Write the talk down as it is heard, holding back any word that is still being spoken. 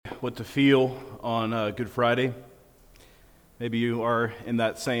what to feel on Good Friday. Maybe you are in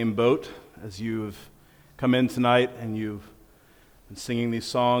that same boat as you've come in tonight and you've been singing these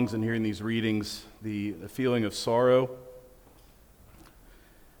songs and hearing these readings, the feeling of sorrow,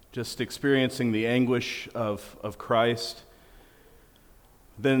 just experiencing the anguish of Christ.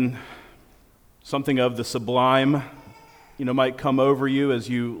 Then something of the sublime, might come over you as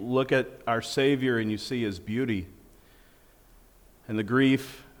you look at our Savior and you see His beauty. And the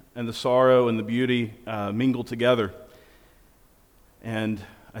grief and the sorrow and the beauty mingle together. And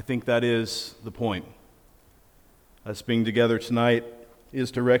I think that is the point. Us being together tonight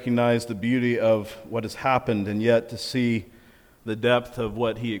is to recognize the beauty of what has happened and yet to see the depth of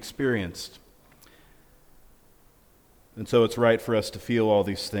what He experienced. And so it's right for us to feel all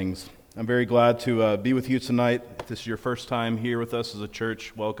these things. I'm very glad to be with you tonight. If this is your first time here with us as a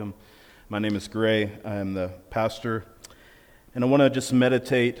church, welcome. My name is Gray. I am the pastor. And I want to just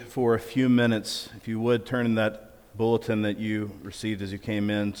meditate for a few minutes. If you would, turn in that bulletin that you received as you came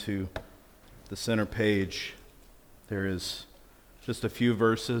in to the center page. There is just a few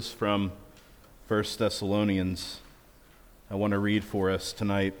verses from 1 Thessalonians I want to read for us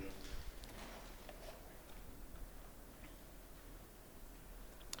tonight.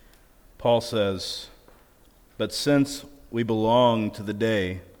 Paul says, "But since we belong to the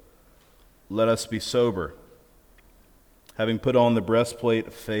day, let us be sober, having put on the breastplate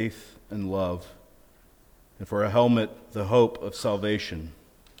of faith and love, and for a helmet the hope of salvation.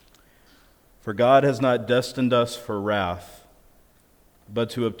 For God has not destined us for wrath, but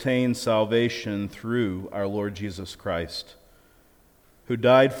to obtain salvation through our Lord Jesus Christ, who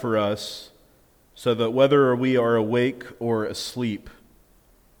died for us, so that whether we are awake or asleep,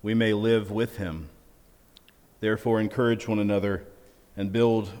 we may live with Him. Therefore encourage one another and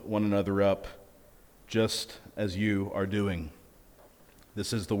build one another up, just as you are doing."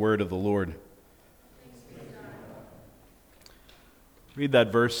 This is the word of the Lord. Read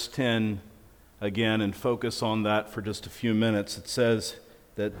that verse 10 again and focus on that for just a few minutes. It says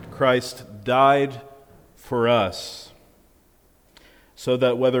that Christ died for us, so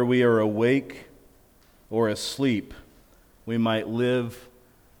that whether we are awake or asleep, we might live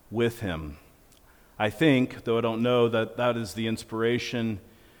with Him. I think, though I don't know, that is the inspiration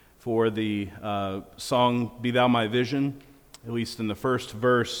for the song, "Be Thou My Vision," at least in the first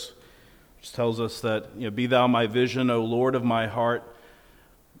verse, which tells us that, "Be Thou my vision, O Lord of my heart,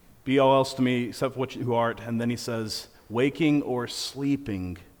 be all else to me except what you art." And then he says, "Waking or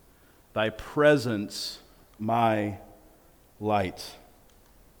sleeping, Thy presence my light."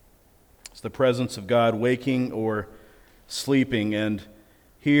 It's the presence of God, waking or sleeping. And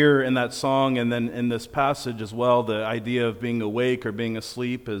here in that song and then in this passage as well, the idea of being awake or being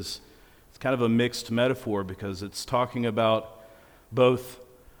asleep it's kind of a mixed metaphor, because it's talking about both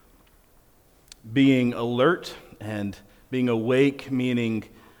being alert and being awake, meaning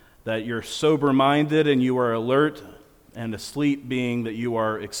that you're sober-minded and you are alert, and asleep being that you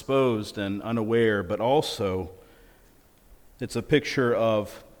are exposed and unaware. But also, it's a picture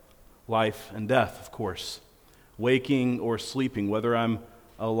of life and death, of course. Waking or sleeping, whether I'm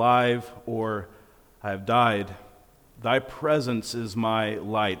alive or I have died, Thy presence is my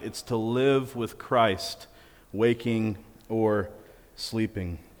light. It's to live with Christ, waking or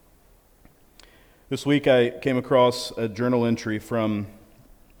sleeping. This week I came across a journal entry from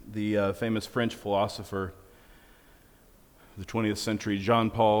the famous French philosopher of the 20th century,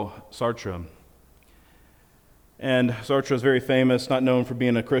 Jean-Paul Sartre. And Sartre is very famous, not known for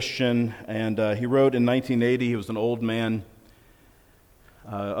being a Christian, and he wrote in 1980, he was an old man,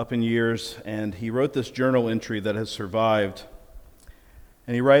 up in years, and he wrote this journal entry that has survived.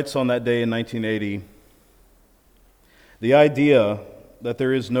 And he writes on that day in 1980, "The idea that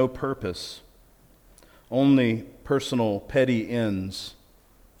there is no purpose, only personal petty ends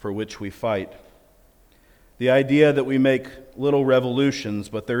for which we fight. The idea that we make little revolutions,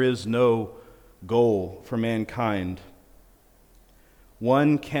 but there is no goal for mankind.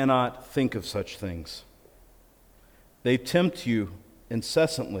 One cannot think of such things. They tempt you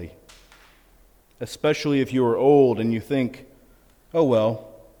incessantly, especially if you are old and you think, 'Oh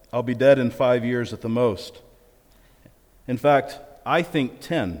well, I'll be dead in 5 years at the most.' In fact, I think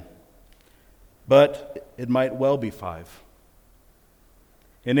 10, but it might well be 5.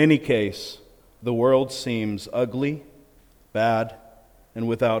 In any case, the world seems ugly, bad, and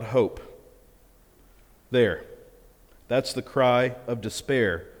without hope. There, that's the cry of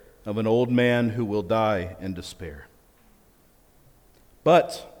despair of an old man who will die in despair.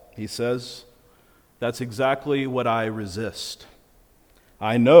 But," he says, "that's exactly what I resist.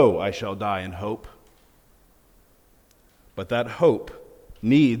 I know I shall die in hope. But that hope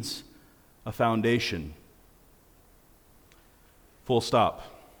needs a foundation. Full stop.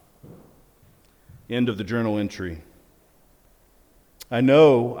 End of the journal entry. I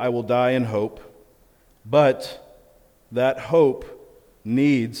know I will die in hope, but that hope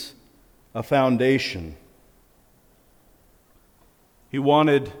needs a foundation. He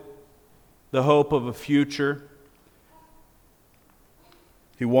wanted the hope of a future.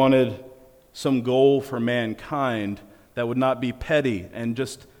 He wanted some goal for mankind that would not be petty and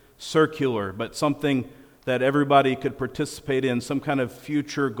just circular, but something that everybody could participate in, some kind of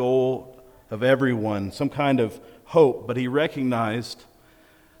future goal of everyone, some kind of hope. But he recognized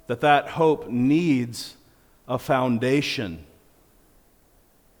that that hope needs a foundation.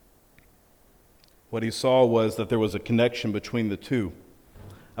 What he saw was that there was a connection between the two.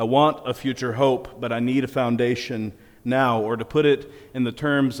 I want a future hope, but I need a foundation now. Or to put it in the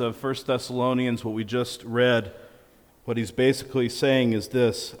terms of 1 Thessalonians, what we just read, what he's basically saying is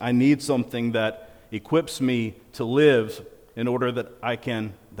this: I need something that equips me to live in order that I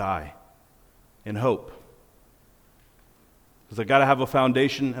can die in hope. Because I got to have a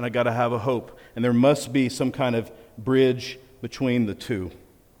foundation and I got to have a hope. And there must be some kind of bridge between the two.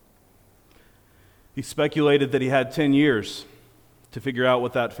 He speculated that he had 10 years to figure out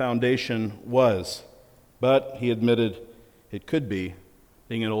what that foundation was. But he admitted it could be,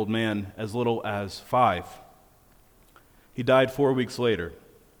 being an old man, as little as 5. He died 4 weeks later.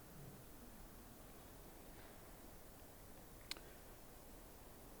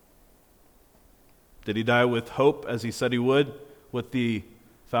 Did he die with hope, as he said he would, with the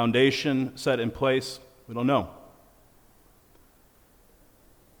foundation set in place? We don't know.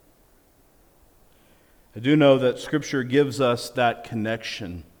 I do know that Scripture gives us that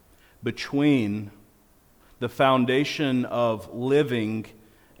connection between the foundation of living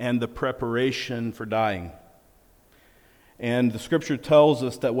and the preparation for dying. And the Scripture tells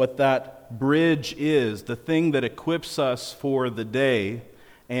us that what that bridge is, the thing that equips us for the day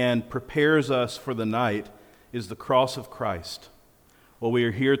and prepares us for the night, is the cross of Christ. What we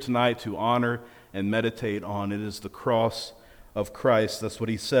are here tonight to honor and meditate on, it is the cross of Christ. That's what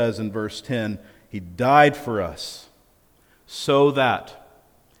he says in verse 10. He died for us so that.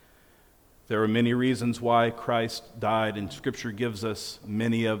 There are many reasons why Christ died, and Scripture gives us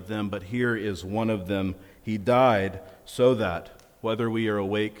many of them, but here is one of them. He died so that, whether we are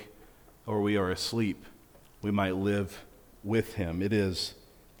awake or we are asleep, we might live with him. It is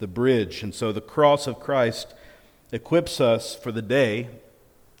the bridge. And so the cross of Christ equips us for the day.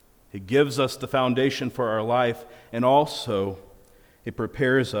 It gives us the foundation for our life, and also it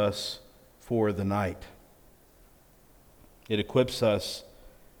prepares us for the night. It equips us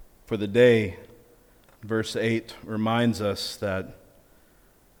for the day. Verse 8 reminds us that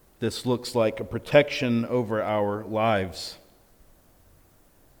this looks like a protection over our lives.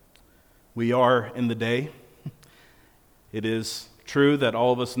 We are in the day. It is true that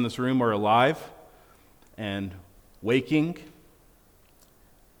all of us in this room are alive and waking,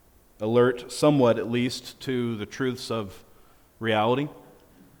 alert somewhat at least to the truths of reality,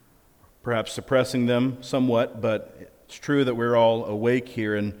 perhaps suppressing them somewhat, but it's true that we're all awake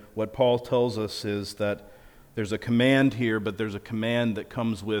here. And what Paul tells us is that there's a command here, but there's a command that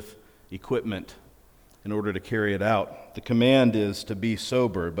comes with equipment in order to carry it out. The command is to be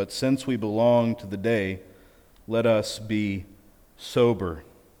sober, but since we belong to the day, let us be sober.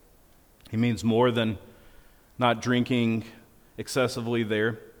 He means more than not drinking excessively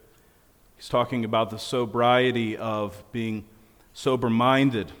there. He's talking about the sobriety of being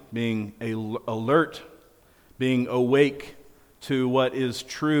sober-minded, being alert, being awake to what is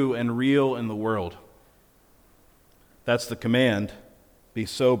true and real in the world. That's the command, be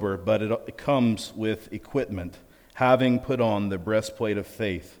sober, but it comes with equipment, having put on the breastplate of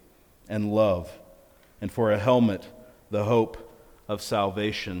faith and love, and for a helmet, the hope of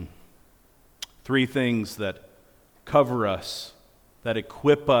salvation. 3 things that cover us, that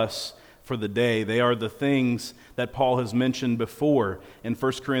equip us for the day. They are the things that Paul has mentioned before in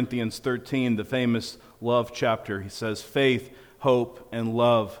 1 Corinthians 13, the famous love chapter. He says, faith, hope, and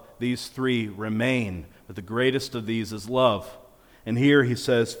love, these 3 remain, but the greatest of these is love. And here he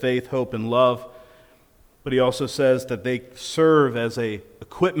says faith, hope, and love, but he also says that they serve as a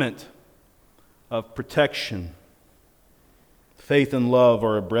equipment of protection. Faith and love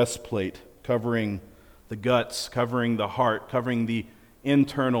are a breastplate covering the guts, covering the heart, covering the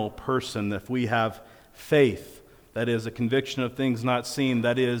internal person. If we have faith, that is a conviction of things not seen,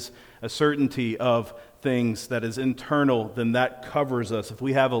 that is a certainty of things that is internal, then that covers us. If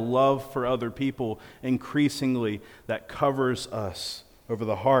we have a love for other people, increasingly that covers us over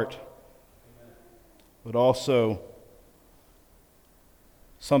the heart. But also,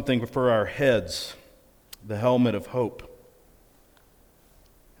 something for our heads, the helmet of hope.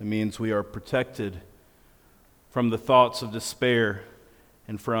 It means we are protected from the thoughts of despair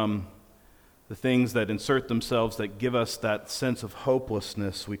and from the things that insert themselves that give us that sense of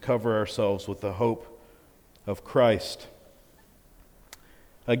hopelessness. We cover ourselves with the hope of Christ.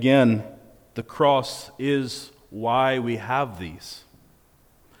 Again, the cross is why we have these.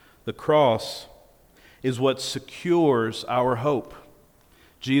 The cross is what secures our hope.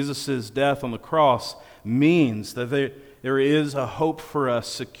 Jesus' death on the cross means that there is a hope for us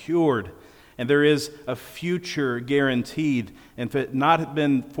secured, and there is a future guaranteed. And if it had not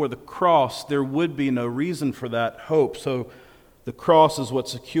been for the cross, there would be no reason for that hope. So the cross is what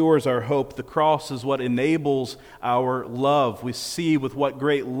secures our hope. The cross is what enables our love. We see with what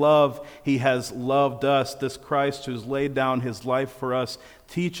great love He has loved us. This Christ who's laid down His life for us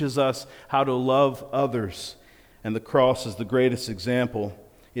teaches us how to love others. And the cross is the greatest example.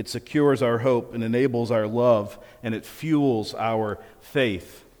 It secures our hope and enables our love, and it fuels our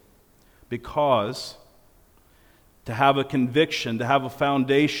faith. Because to have a conviction, to have a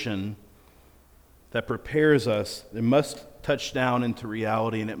foundation that prepares us, it must touch down into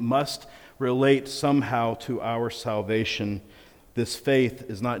reality, and it must relate somehow to our salvation. This faith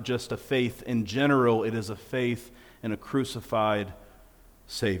is not just a faith in general, it is a faith in a crucified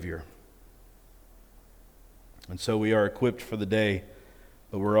Savior. And so we are equipped for the day,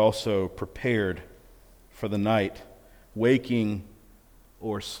 but we're also prepared for the night, waking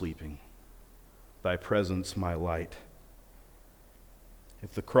or sleeping. Thy presence, my light.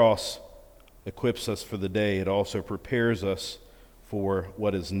 If the cross equips us for the day, it also prepares us for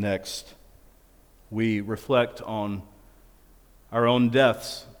what is next. We reflect on our own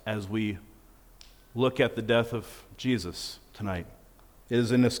deaths as we look at the death of Jesus tonight. It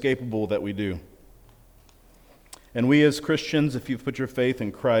is inescapable that we do. And we as Christians, if you've put your faith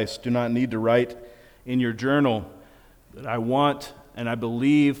in Christ, do not need to write in your journal that I want and I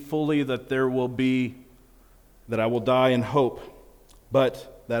believe fully that I will die in hope.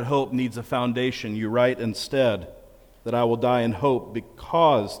 But that hope needs a foundation. You write instead that I will die in hope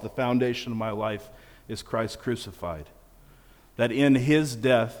because the foundation of my life is Christ crucified. That in His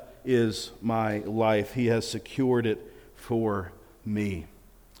death is my life. He has secured it for me.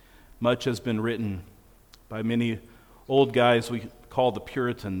 Much has been written by many old guys we call the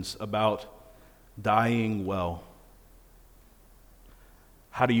Puritans about dying well.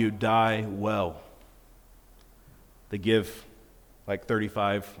 How do you die well? They give like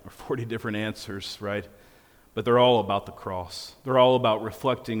 35 or 40 different answers, right? But they're all about the cross. They're all about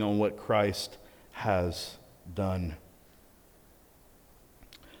reflecting on what Christ has done.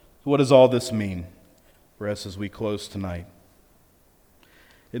 So what does all this mean for us as we close tonight?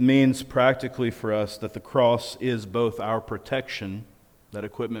 It means practically for us that the cross is both our protection, that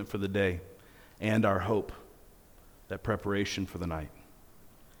equipment for the day, and our hope, that preparation for the night.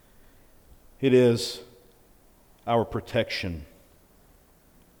 It is our protection.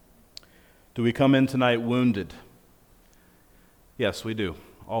 Do we come in tonight wounded? Yes, we do.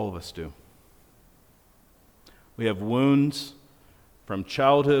 All of us do. We have wounds from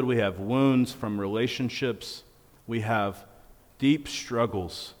childhood. We have wounds from relationships. We have deep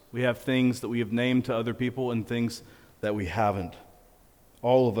struggles. We have things that we have named to other people and things that we haven't.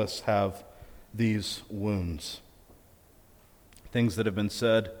 All of us have these wounds. Things that have been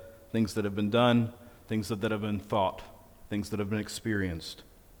said, things that have been done, things that have been thought, things that have been experienced.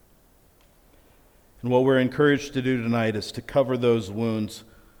 And what we're encouraged to do tonight is to cover those wounds,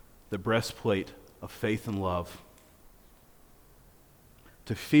 the breastplate of faith and love,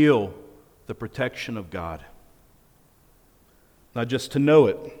 to feel the protection of God. Not just to know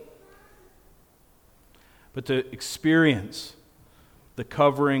it, but to experience the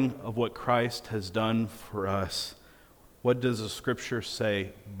covering of what Christ has done for us. What does the Scripture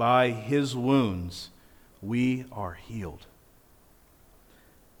say? By His wounds we are healed.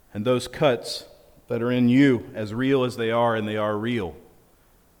 And those cuts that are in you, as real as they are, and they are real,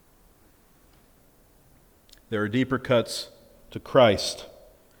 there are deeper cuts to Christ.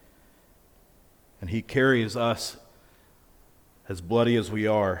 And He carries us as bloody as we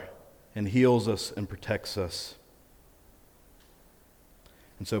are, and heals us and protects us.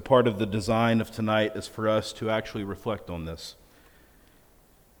 And so part of the design of tonight is for us to actually reflect on this,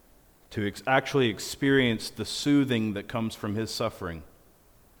 to actually experience the soothing that comes from His suffering,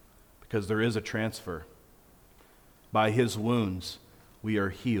 because there is a transfer. By His wounds, we are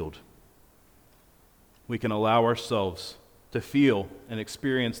healed. We can allow ourselves to feel and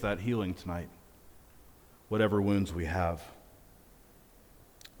experience that healing tonight, whatever wounds we have.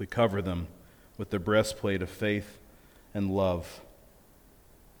 We cover them with the breastplate of faith and love.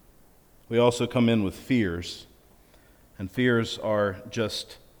 we also come in with fears. And fears are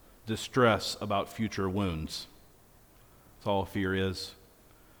just distress about future wounds. That's all fear is.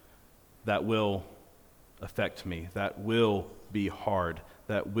 That will affect me. That will be hard.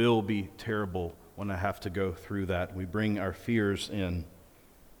 That will be terrible when I have to go through that. We bring our fears in.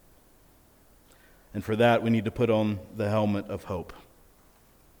 And for that, we need to put on the helmet of hope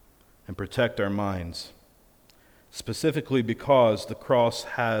and protect our minds, specifically because the cross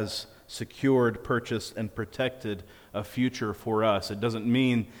has secured, purchased, and protected a future for us. It doesn't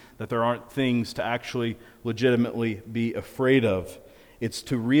mean that there aren't things to actually legitimately be afraid of. It's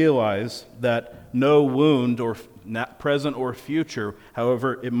to realize that no wound, or present or future,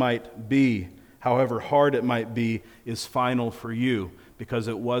 however it might be, however hard it might be, is final for you, because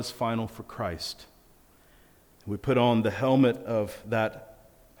it was final for Christ. We put on the helmet of that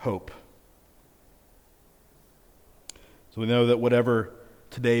hope. So we know that whatever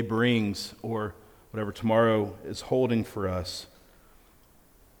today brings, or whatever tomorrow is holding for us,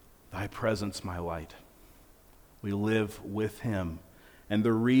 thy presence, my light. We live with him. And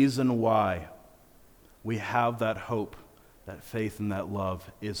the reason why we have that hope, that faith, and that love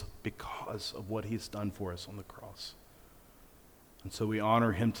is because of what he's done for us on the cross. And so we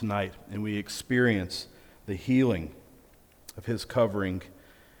honor him tonight, and we experience the healing of his covering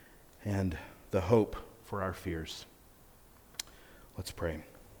and the hope for our fears. Let's pray.